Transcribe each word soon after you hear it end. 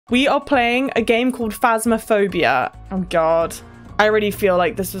We are playing a game called Phasmophobia. Oh god. I already feel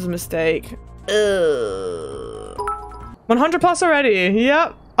like this was a mistake. Ugh. 100 plus already.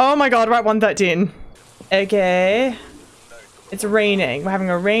 Yep. Oh my god, we're at 113. Okay. It's raining. We're having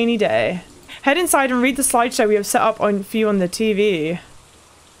a rainy day. Head inside and read the slideshow we have set up for you on the TV.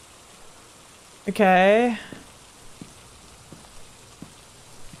 Okay.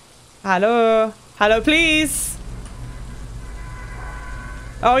 Hello. Hello, please.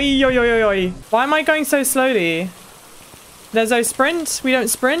 Oi, oi, oi, oi. Why am I going so slowly? There's no sprint. We don't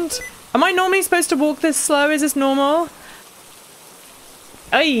sprint. Am I normally supposed to walk this slow? Is this normal?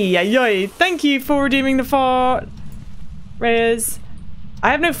 Ay, ay, ay. Thank you for redeeming the fart. Riz. I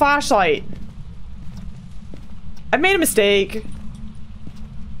have no flashlight. I've made a mistake.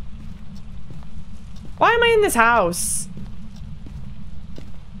 Why am I in this house?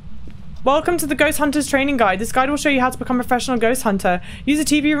 Welcome to the Ghost Hunter's Training Guide. This guide will show you how to become a professional ghost hunter. Use a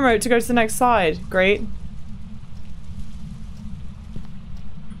TV remote to go to the next slide. Great.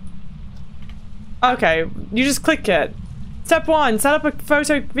 Okay, you just click it. Step 1, set up a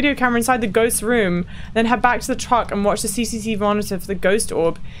video camera inside the ghost room. Then head back to the truck and watch the CCTV monitor for the ghost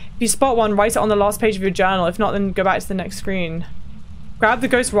orb. If you spot one, write it on the last page of your journal. If not, then go back to the next screen. Grab the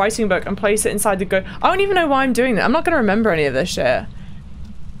ghost writing book and place it inside the ghost. I don't even know why I'm doing that. I'm not going to remember any of this shit.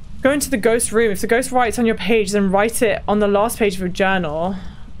 Go into the ghost room. If the ghost writes on your page, then write it on the last page of your journal.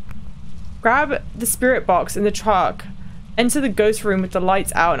 Grab the spirit box in the truck. Enter the ghost room with the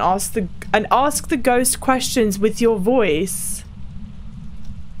lights out and ask the ghost questions with your voice.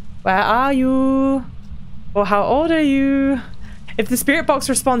 Where are you? Or how old are you? If the spirit box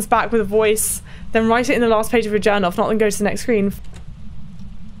responds back with a voice, then write it in the last page of your journal. If not, then go to the next screen.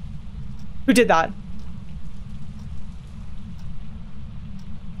 Who did that?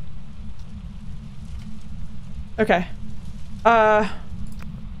 Okay. By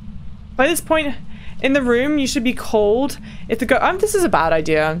this point in the room, you should be cold. If the this is a bad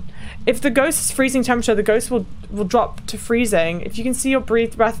idea. If the ghost is freezing temperature, the ghost will drop to freezing. If you can see your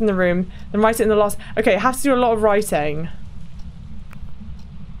breath in the room, then write it in the last. Okay, it has to do a lot of writing.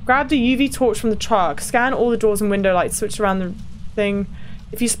 Grab the UV torch from the truck. Scan all the doors and window lights. Switch around the thing.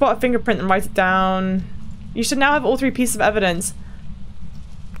 If you spot a fingerprint, then write it down. You should now have all 3 pieces of evidence.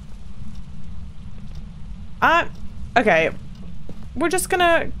 Okay. We're just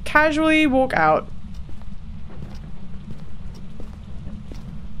gonna casually walk out.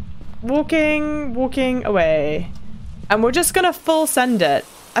 Walking away. And we're just gonna full send it.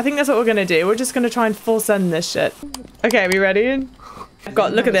 I think that's what we're gonna do. We're just gonna try and full send this shit. Okay, we ready? I've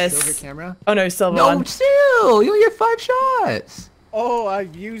got, look at this. Silver camera? Oh no, silver no, one. No, still! You only get 5 shots! Oh,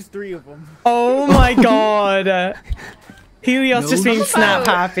 I've used 3 of them. Oh my god. Helios just being snap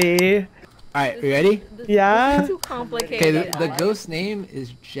happy. Alright, you ready? Yeah? Too complicated. Okay, the ghost name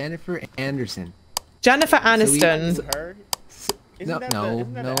is Jennifer Anderson. Jennifer Aniston. No,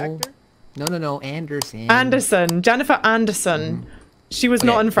 Anderson. Anderson. Jennifer Anderson. She was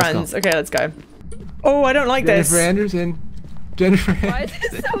not in Friends. Okay, let's go. Oh, I don't like Jennifer this. Anderson. Jennifer Why is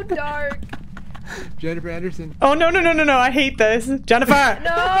it so dark? Jennifer Anderson. Oh, no, I hate this. Jennifer.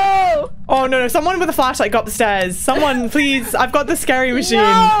 No! Oh, no, someone with a flashlight got up the stairs. Someone, please. I've got the scary machine.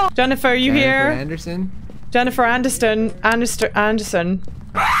 No! Jennifer, are you here? Jennifer Anderson. Jennifer Anderson.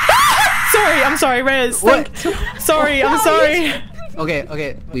 Sorry, I'm sorry, Riz. What? Sorry, I'm sorry.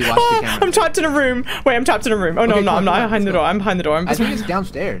 Okay, we watched the camera. I'm trapped in a room. Wait, I'm trapped in a room. Oh, no, I'm not. I'm behind the door. I'm behind the door. I think it's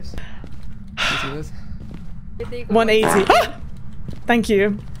downstairs. You see this? 180. Thank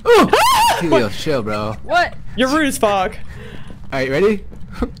you. Helios, chill, bro. What? You're rude as fuck. Alright, ready?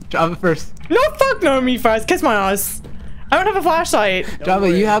 Java first. No, fuck no, me first. Kiss my ass. I don't have a flashlight. Java,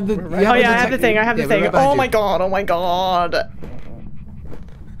 you have the. Oh yeah, I have the thing. I have the thing. Oh my god. Oh my god.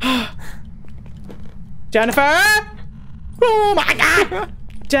 Jennifer. Oh my god.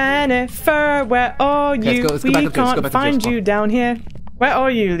 Jennifer, where are you? We can't find you down here. Where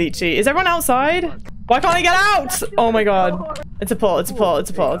are you, Leechy? Is everyone outside? Why can't I get out? Oh my god. It's a pull. It's a pull. It's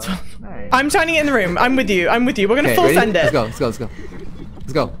a pull. It's a pull. I'm shining it in the room. I'm with you. I'm with you. We're gonna full send it. Let's go. Let's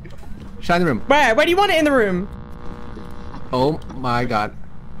go. Shine the room. Where? Where do you want it in the room? Oh my god.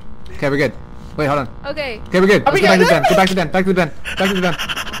 Okay, we're good. Wait, hold on. Okay. Okay, we're good. Let's go back to the den. Go back to the den. Back to the den. Back to the den.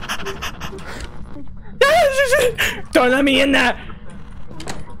 Don't let me in there.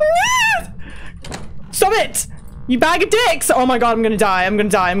 Stop it! You bag of dicks! Oh my god, I'm gonna die. I'm gonna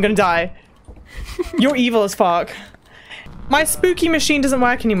die. You're evil as fuck. My spooky machine doesn't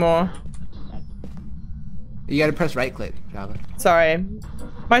work anymore. You gotta press right click, Java. Sorry.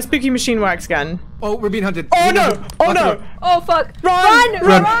 My spooky machine works again. Oh, we're being hunted. Oh no! Oh no! Oh fuck! Run!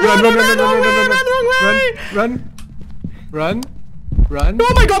 Run! Run.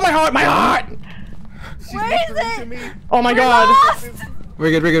 Oh my god, my heart, my heart! Where is it? Me. Oh my We're god. lost.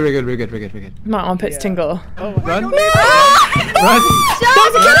 We're good. We're good. We're good. We're good. We're good. We're good. My armpits tingle. Oh, Run. no. Run.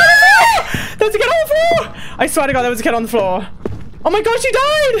 There's a kid on the floor! I swear to god, there was a kid on the floor. Oh my god, she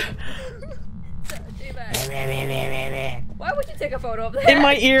died! Why would you take a photo of that? In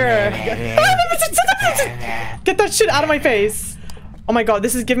my ear. Get that shit out of my face. Oh my god,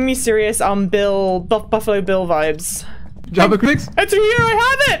 this is giving me serious Buffalo Bill vibes. Java clicks. It's here, I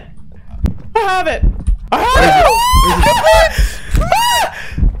have it! I have it! I have it!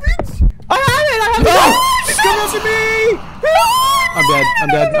 I have it! I have it! She's coming after me! I'm dead. I'm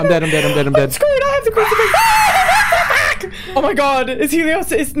dead. I'm dead. I'm dead. I'm dead. I'm dead. Screwed, I have the crucifix! Oh my god, is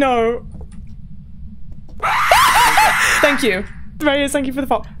Helios? Is no. Thank you. Marius, thank you for the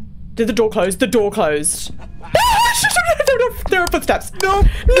fall. Did the door close? The door closed. There are footsteps. No, no,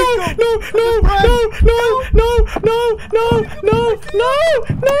 no, no, no, no, no, no, no, no,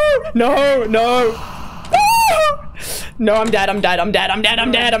 no, no, no. No, I'm dead, I'm dead, I'm dead, I'm dead,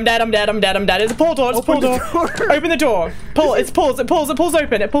 I'm dead, I'm dead, I'm dead, I'm dead, I'm dead. It's a pull door, it's a pull door. Open the door. Pull, it pulls open, it pulls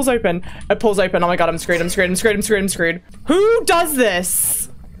open. It pulls open. Oh my god, I'm screwed, I'm screwed, I'm screwed, I'm screwed, I'm screwed. Who does this?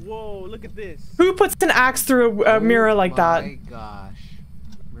 Whoa, look at this. Who puts an axe through a mirror like that? Oh my gosh.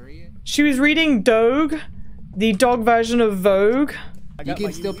 Maria? She was reading Dogue, the dog version of Vogue. You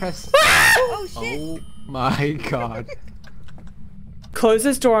can still press. Oh shit. Oh my god. Close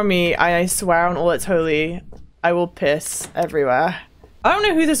this door on me, I swear on all that's holy, I will piss everywhere. I don't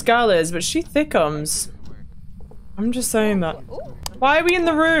know who this girl is, but she thickums. I'm just saying that. Ooh. Why are we in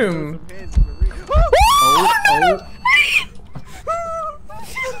the room? Oh.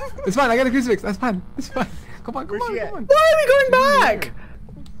 It's fine. I got a crucifix. That's fine. It's fine. Come on. Come Where's on. she Come at? on. Why are we going back?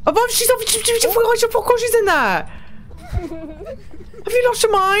 Above, she's of course she's in there. Have you lost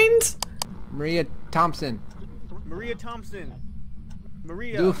your mind? Maria Thompson. Maria Thompson.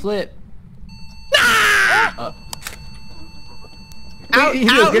 Maria. Do a flip. Out, Wait,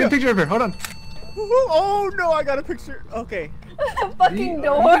 out. get a picture of her. Hold on. Oh no, I got a picture. Okay. The fucking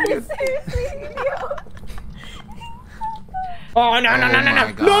door. Seriously. Oh no no no no Oh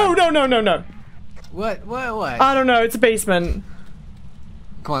my no God. no. What? I don't know. It's a basement.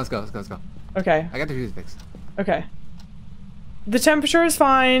 Come on, let's go. Let's go. Let's go. Okay. I got the crucifix. Okay. The temperature is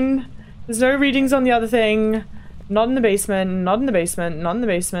fine. There's no readings on the other thing. Not in the basement. Not in the basement. Not in the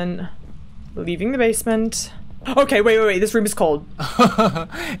basement. Leaving the basement. Okay, wait. This room is cold.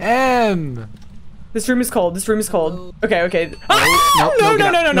 M. This room is cold. This room is cold. Okay. No, Get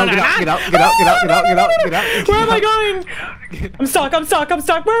get out. Get out. Where am I going? I'm stuck. Where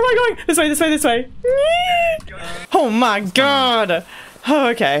am I going? This way. Oh my god. Oh,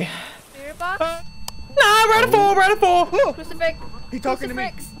 okay. Spirit box. Nah, we're at a 4. Crucifix. He talking to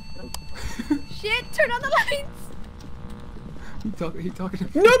me. Crucifix. Shit, turn on the lights. He talking to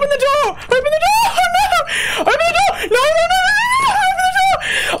me. No, open the door! Oh no! Open the door! No!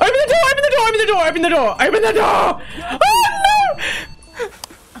 Open the door! Oh no!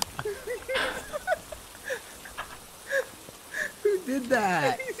 Who did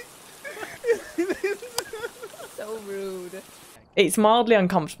that? So rude. It's mildly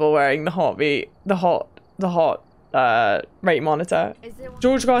uncomfortable wearing the hot rate monitor. Is it one?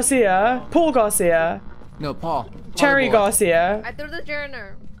 George Garcia, Paul Garcia, No, Paul. Cherry Boy. Garcia. I threw the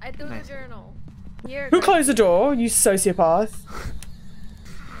journal. Nice. Here. Who guys. closed the door? You sociopath.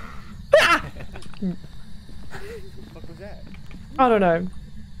 Ah! What was that? I don't know.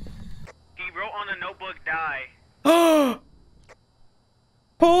 He wrote on the notebook, die.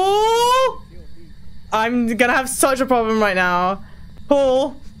 Paul! I'm gonna have such a problem right now.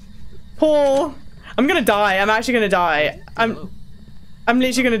 Paul! I'm gonna die. I'm actually gonna die. I'm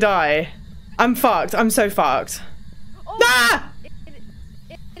literally gonna die. I'm fucked. I'm so fucked. Oh, Ah!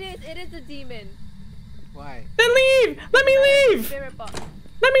 it is a demon. Why? Then leave! Let me leave! Spirit box.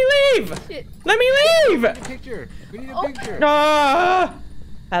 Let me leave! Shit. Let me leave! A picture. We need a picture. Ah!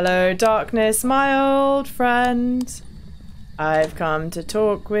 Hello, darkness, my old friend. I've come to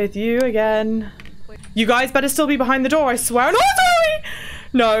talk with you again. You guys better still be behind the door, I swear. No, sorry!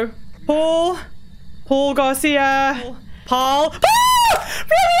 No. Paul Garcia. Paul! Let me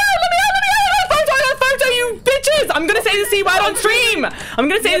out! Photo, you bitches! I'm gonna say the C word on stream!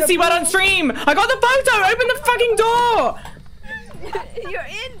 I got the photo! Open the fucking door! You're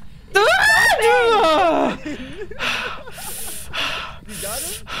in.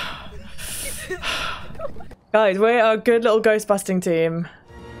 Guys, we're a good little ghost busting team.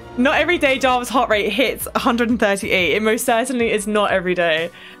 Not every day Java's heart rate hits 138. It most certainly is not every day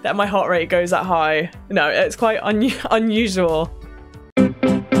that my heart rate goes that high. No, it's quite unusual.